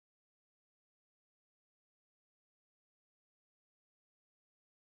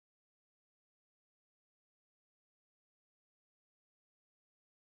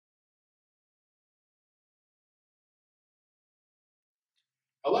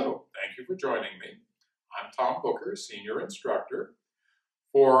Hello, thank you for joining me. I'm Tom Booker, Senior Instructor.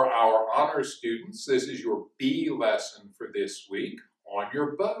 For our honors students, this is your B lesson for this week on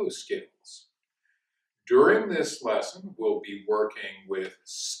your bow skills. During this lesson, we'll be working with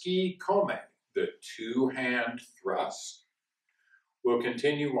Tsuke-Komi, the two-hand thrust. We'll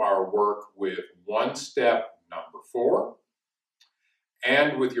continue our work with one-step number 4.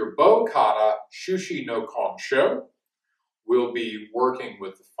 And with your bow kata, Shushi-No-Kon-Sho, we'll be working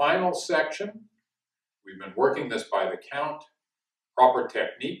with the final section. We've been working this by the count, proper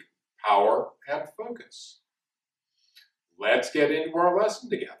technique, power, and focus. Let's get into our lesson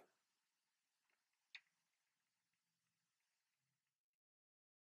together.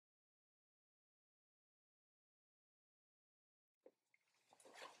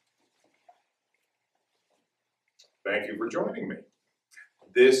 Thank you for joining me.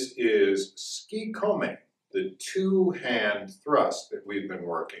 This is Tsuke-Komi, the two-hand thrust that we've been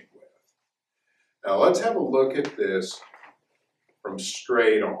working with. Now let's have a look at this from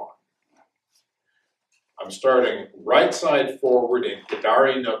straight on. I'm starting right side forward in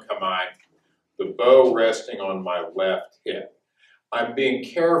Hidari no Kamai, the bow resting on my left hip. I'm being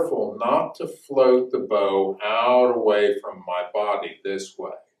careful not to float the bow out away from my body this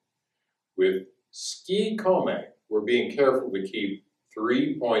way. With Tsuke-Komi, we're being careful to keep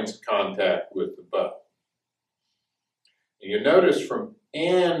 3 points of contact with the bow. And you notice from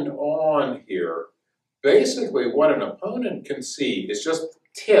end on here, basically what an opponent can see is just the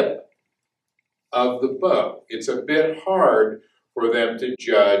tip of the bow. It's a bit hard for them to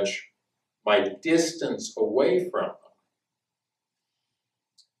judge my distance away from them.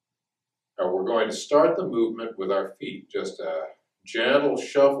 Now we're going to start the movement with our feet. Just a gentle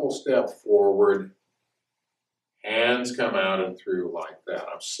shuffle step forward. Hands come out and through like that.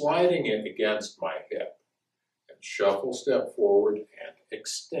 I'm sliding it against my hip. And shuffle step forward and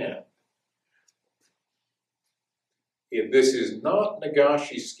extend. If this is not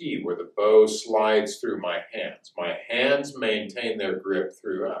Nagashi ski where the bow slides through my hands maintain their grip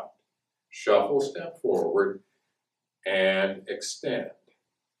throughout. Shuffle step forward and extend.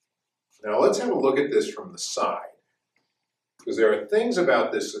 Now let's have a look at this from the side, because there are things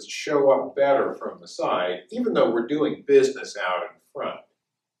about this that show up better from the side, even though we're doing business out in front.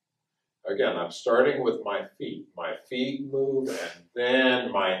 Again, I'm starting with my feet. My feet move and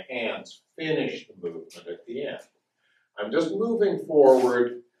then my hands finish the movement at the end. I'm just moving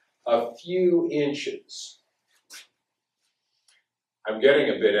forward a few inches. I'm getting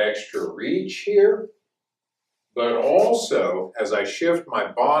a bit extra reach here, but also as I shift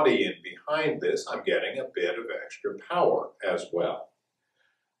my body in behind this, I'm getting a bit of extra power as well.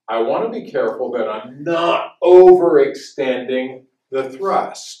 I want to be careful that I'm not overextending the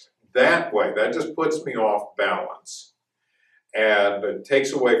thrust. That way, that just puts me off balance. And it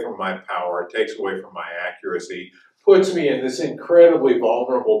takes away from my power, it takes away from my accuracy, puts me in this incredibly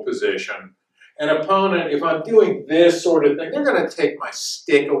vulnerable position. An opponent, if I'm doing this sort of thing, they're going to take my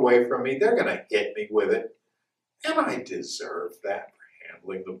stick away from me, they're going to hit me with it. And I deserve that for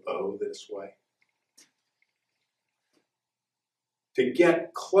handling the bow this way. To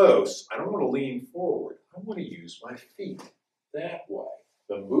get close, I don't want to lean forward. I want to use my feet that way.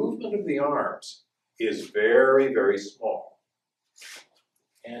 The movement of the arms is very, very small.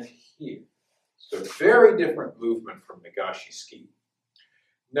 And here. It's a very different movement from Nagashi ski.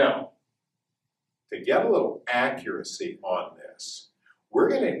 Now, to get a little accuracy on this, we're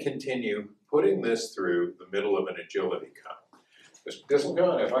going to continue putting this through the middle of an agility cone. Mr.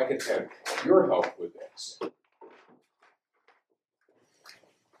 Disselcone, if I could have your help with this.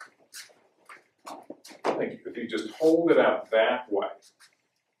 Thank you. If you just hold it out that way.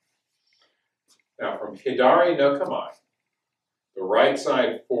 Now from Hidari no Kamai, the right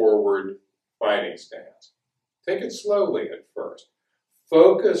side forward fighting stance. Take it slowly at first.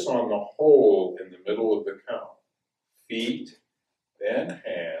 Focus on the hold in the middle of the cone. Feet, then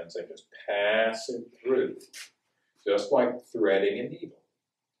hands, and just pass it through. Just like threading a needle.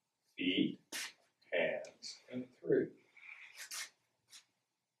 Feet, hands, and through.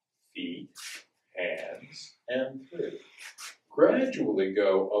 Feet, hands, and through. Gradually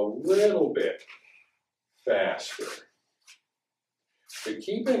go a little bit faster. But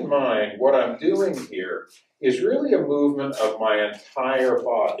keep in mind, what I'm doing here is really a movement of my entire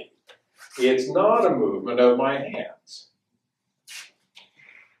body. It's not a movement of my hands.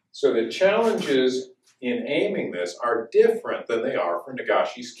 So the challenges in aiming this are different than they are for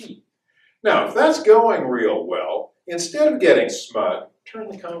Nagashi ski. Now, if that's going real well, instead of getting smug,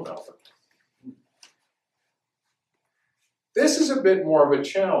 turn the cone over. This is a bit more of a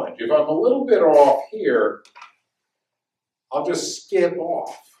challenge. If I'm a little bit off here, I'll just skip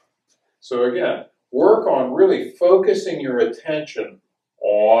off. So again, work on really focusing your attention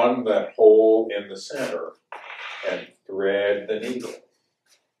on that hole in the center and thread the needle.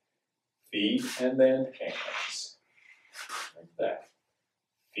 Feet and then hands, like that.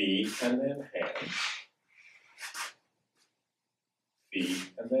 Feet and then hands.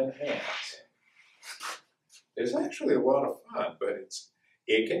 Feet and then hands. It's actually a lot of fun, but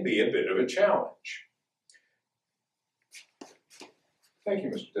it can be a bit of a challenge. Thank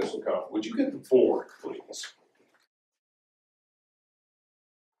you, Mr. Tsuke-Komi. Would you get the board, please?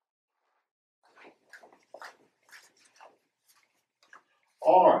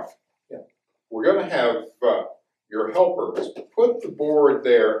 All right. Yeah. We're going to have your helpers put the board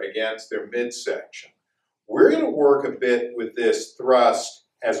there against their midsection. We're going to work a bit with this thrust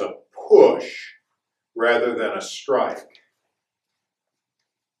as a push rather than a strike.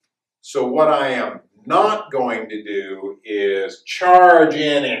 So what I am not going to do is charge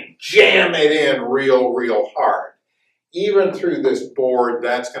in and jam it in real hard. Even through this board,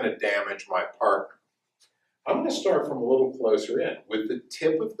 that's going to damage my partner. I'm going to start from a little closer in with the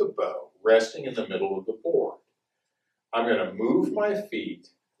tip of the bow resting in the middle of the board. I'm going to move my feet,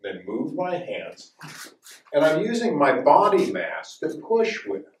 then move my hands, and I'm using my body mass to push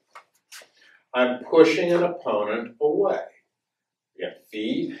with. I'm pushing an opponent away. Again,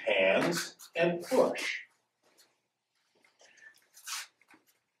 feet, hands, and push.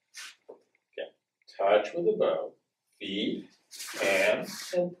 Okay. Touch with the bow, feet,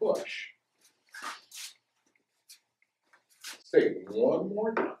 hands, and push. Say one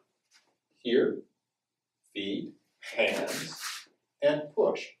more time. Here, feet, hands, and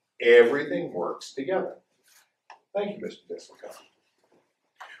push. Everything works together. Thank you, Mr. Tsuke-Komi.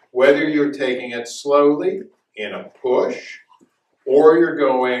 Whether you're taking it slowly in a push, or you're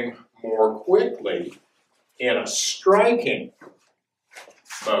going more quickly in a striking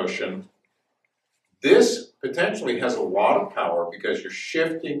motion, this potentially has a lot of power because you're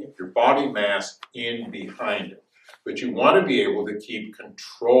shifting your body mass in behind it. But you want to be able to keep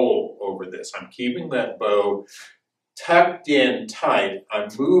control over this. I'm keeping that bow tucked in tight. I'm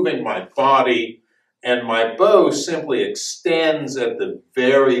moving my body, and my bow simply extends at the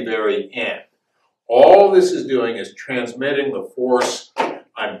very end. All this is doing is transmitting the force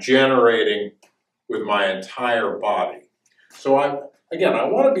I'm generating with my entire body. So I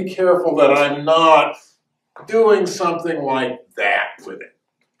want to be careful that I'm not doing something like that with it.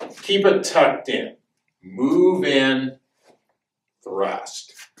 Keep it tucked in. Move in,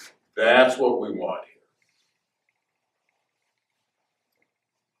 thrust. That's what we want here.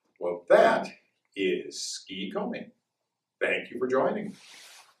 Well, that is Tsuke-Komi. Thank you for joining me.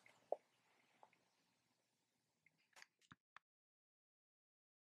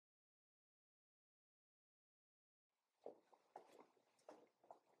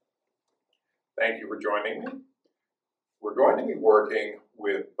 Thank you for joining me. We're going to be working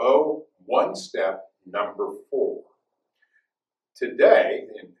with bow one step number 4. Today,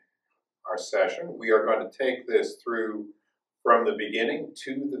 in our session, we are going to take this through from the beginning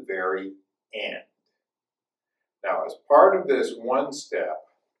to the very end. Now, as part of this one step,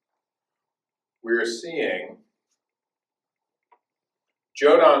 we're seeing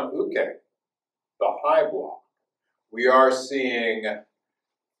Jodan Uke, the high block. We are seeing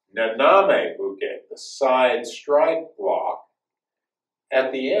Naname Uke, the side strike block.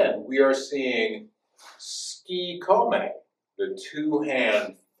 At the end, we are seeing Tsuke-Komi, the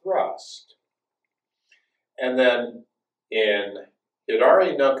two-hand thrust. And then in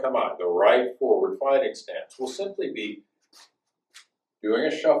Hidari no Kama, the right forward fighting stance, we'll simply be doing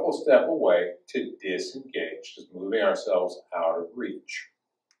a shuffle step away to disengage, just moving ourselves out of reach.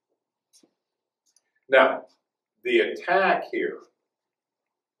 Now, the attack here,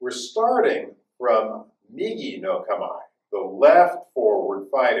 we're starting from Migi no Kama, the left forward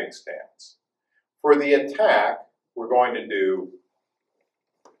fighting stance. For the attack, we're going to do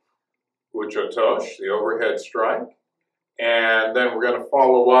Uchi-Otoshi, the overhead strike, and then we're going to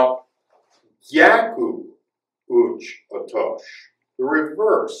follow up Gyaku-Uchi-Otoshi, the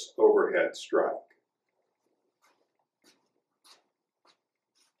reverse overhead strike.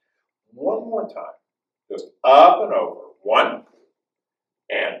 One more time, just up and over, 1,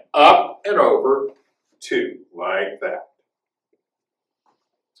 and up and over, 2, like that.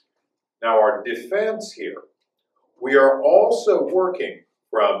 Now our defense here, we are also working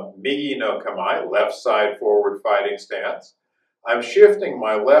from Migi no Kama, left side forward fighting stance. I'm shifting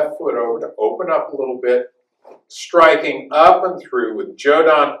my left foot over to open up a little bit, striking up and through with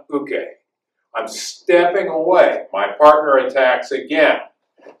Jodan Uke. I'm stepping away. My partner attacks again,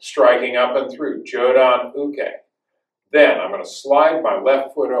 striking up and through Jodan Uke. Then I'm going to slide my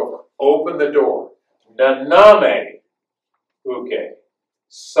left foot over, open the door, naname uke,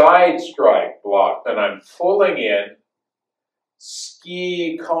 side strike block. Then I'm pulling in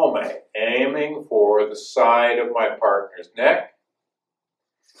Tsuke-Komi, aiming for the side of my partner's neck,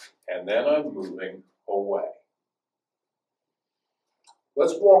 and then I'm moving away.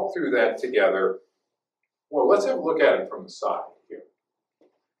 Let's walk through that together. Well, let's have a look at it from the side here.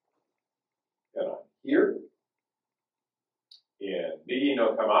 And I'm here in Migi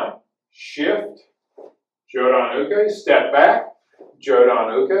no Kamai, shift, Jodan uke, step back,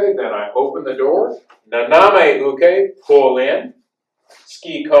 Jodan uke, then I open the door, naname uke, pull in,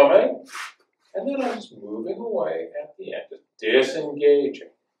 Tsuke-Komi, and then I'm just moving away at the end, just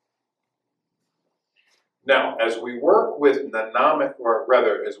disengaging. Now, as we work with naname, or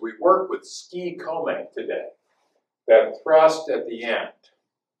rather, as we work with Tsuke-Komi today, that thrust at the end,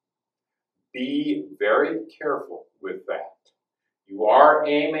 be very careful with that. You are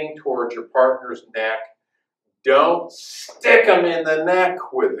aiming towards your partner's neck. Don't stick them in the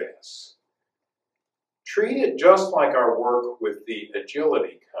neck with this. Treat it just like our work with the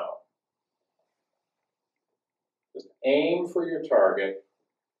agility cone. Just aim for your target,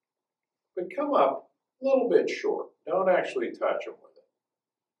 but come up a little bit short. Don't actually touch them with it.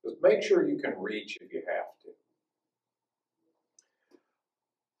 Just make sure you can reach if you have to.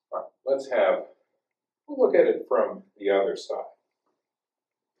 All right, we'll look at it from the other side.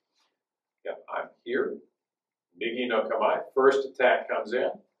 Yeah, I'm here. Migi no Kamai, first attack comes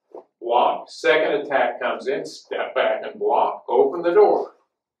in, block, second attack comes in, step back and block, open the door.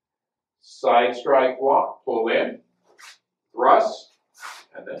 Side strike block, pull in, thrust,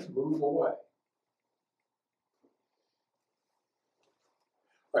 and then move away.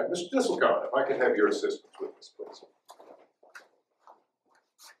 All right, Mr. Disselcon, if I could have your assistance with this, please.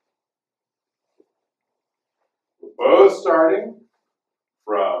 We're both starting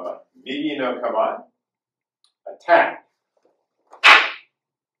from Migi no Kamai. Attack.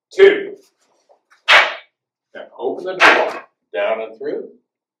 2. Now open the door, down and through.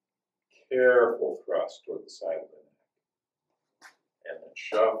 Careful thrust toward the side of the neck. And then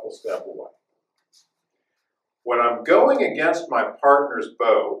shuffle, step away. When I'm going against my partner's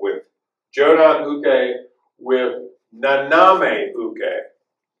bow with Jodan uke, with naname uke,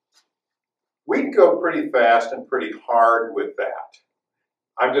 we can go pretty fast and pretty hard with that.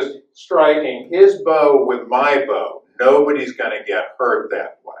 I'm just striking his bow with my bow. Nobody's going to get hurt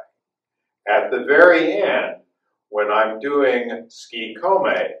that way. At the very end, when I'm doing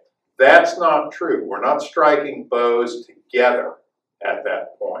Tsuke-Komi, that's not true. We're not striking bows together at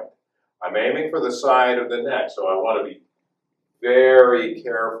that point. I'm aiming for the side of the neck, so I want to be very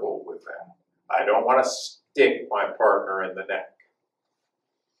careful with that. I don't want to stick my partner in the neck.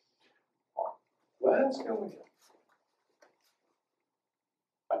 Let's go again.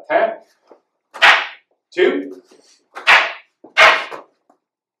 Attack. 2.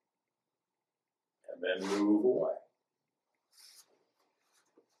 And then move away.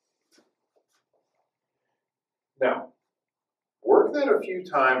 Now, work that a few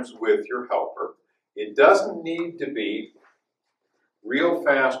times with your helper. It doesn't need to be real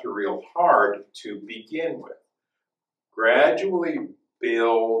fast or real hard to begin with. Gradually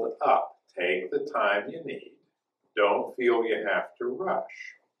build up. Take the time you need. Don't feel you have to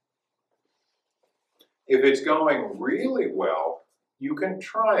rush. If it's going really well, you can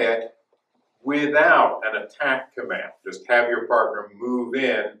try it without an attack command. Just have your partner move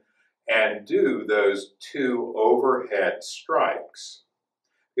in and do those 2 overhead strikes,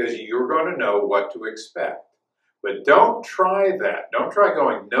 because you're going to know what to expect. But don't try that. Don't try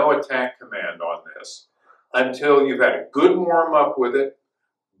going no attack command on this until you've had a good warm-up with it,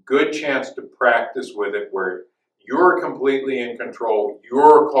 good chance to practice with it where you're completely in control,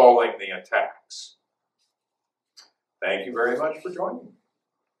 you're calling the attacks. Thank you very much for joining me.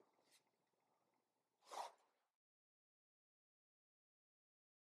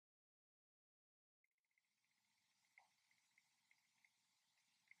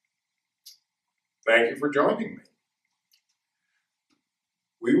 Thank you for joining me.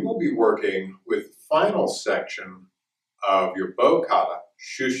 We will be working with the final section of your bow kata,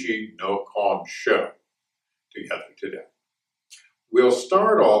 Shushi-No-Kon-Sho, together today.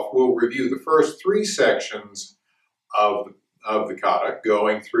 We'll review the first 3 sections of the kata,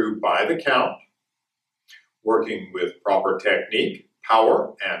 going through by the count, working with proper technique,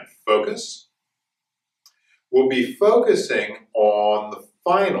 power, and focus. We'll be focusing on the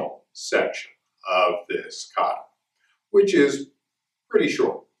final section of this kata, which is pretty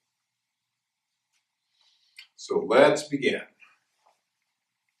short. So let's begin.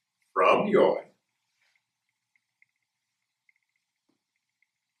 From Yoi,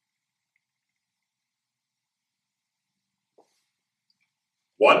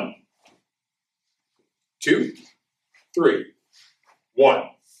 1, 2, 3. 1,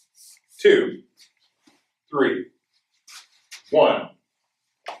 2, 3. 1,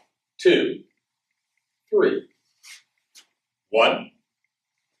 2, 3. 1,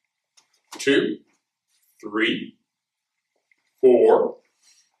 2, 3, 4,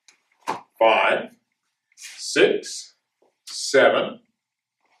 5, 6, 7,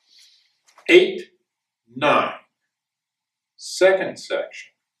 8, 9. Second section.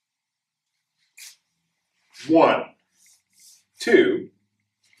 1, 2,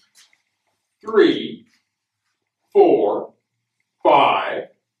 3, 4, 5,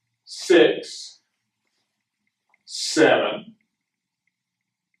 6, 7,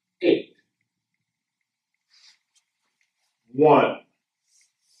 8. 1,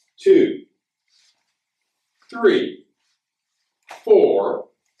 2, 3, 4,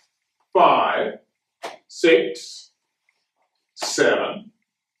 5, 6, 7,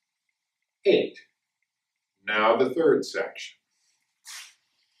 8. Now the third section.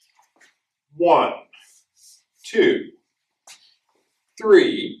 1, 2,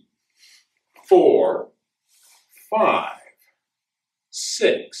 3, 4, 5,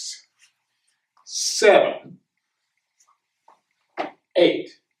 6, 7, 8.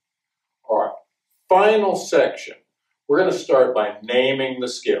 All right, final section. We're going to start by naming the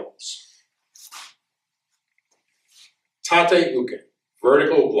skills. Tate uke,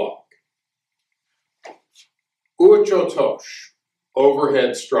 vertical block. Uchi-Otoshi,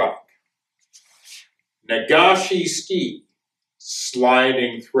 overhead strike. Nagashi ski,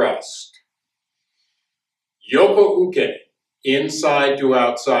 sliding thrust. Yoko uke, inside to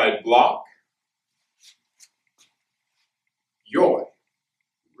outside block. Yoi,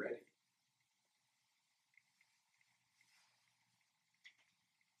 ready.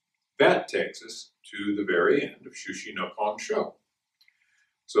 That takes us to the very end of Shushi-No-Kon-Sho.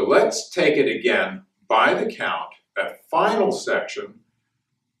 So let's take it again by the count, that final section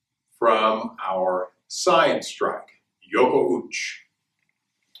from our side strike, Gyaku-Uchi.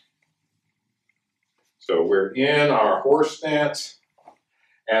 So we're in our horse stance,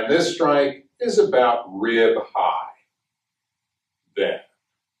 and this strike is about rib high. Then,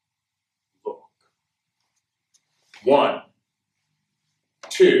 look. 1,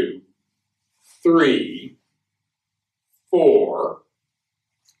 2, 3, 4,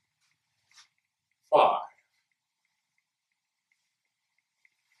 5.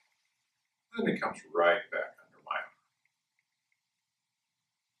 Then it comes right back under my arm.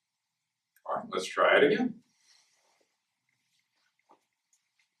 All right, let's try it again.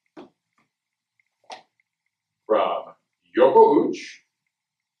 From Gyaku-Uchi,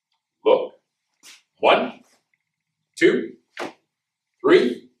 look. 1, 2,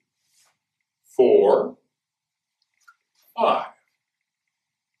 3, 4, 5.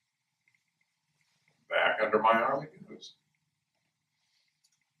 Back under my arm it goes.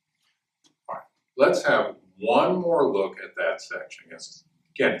 All right, let's have one more look at that section.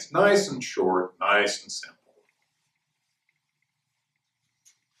 Again, it's nice and short, nice and simple.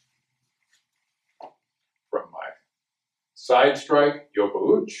 From my side strike,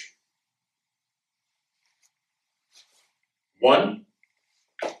 Gyaku-Uchi. 1,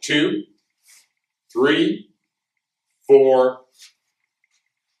 2, 3, 4,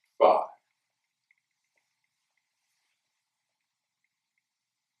 5.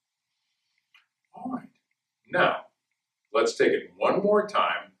 All right, now let's take it one more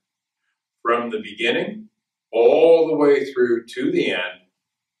time from the beginning all the way through to the end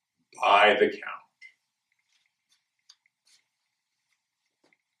by the count.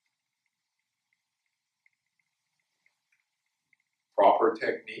 Proper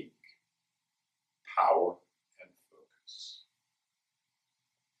technique, power, and focus.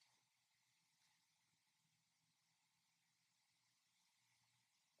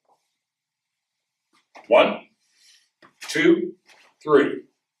 1, 2, 3.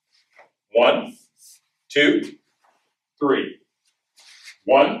 1, 2, 3.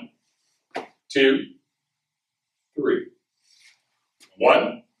 1, 2, 3.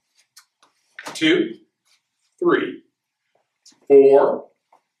 1, 2, 3. 4,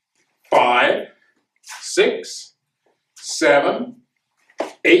 5, 6, 7,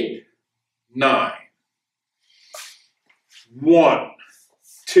 8, 9. 1,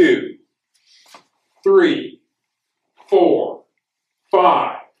 2, 3, 4,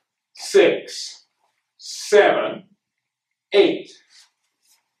 5, 6, 7, 8.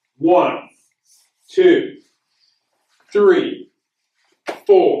 1, 2, 3,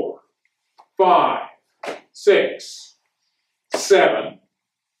 4, 5, 6, 7,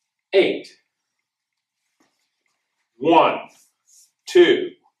 8. 1, 2,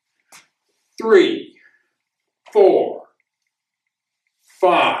 3, 4,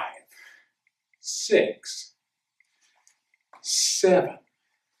 5, 6, 7,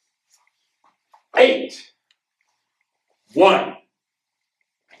 8. 1,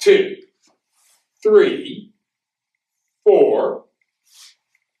 2, 3, 4,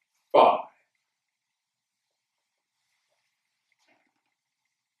 5.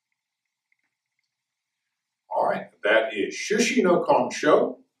 All right, that is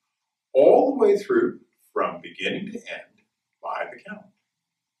Shushi-No-Kon-Sho all the way through from beginning to end by the count.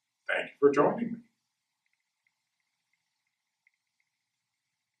 Thank you for joining me.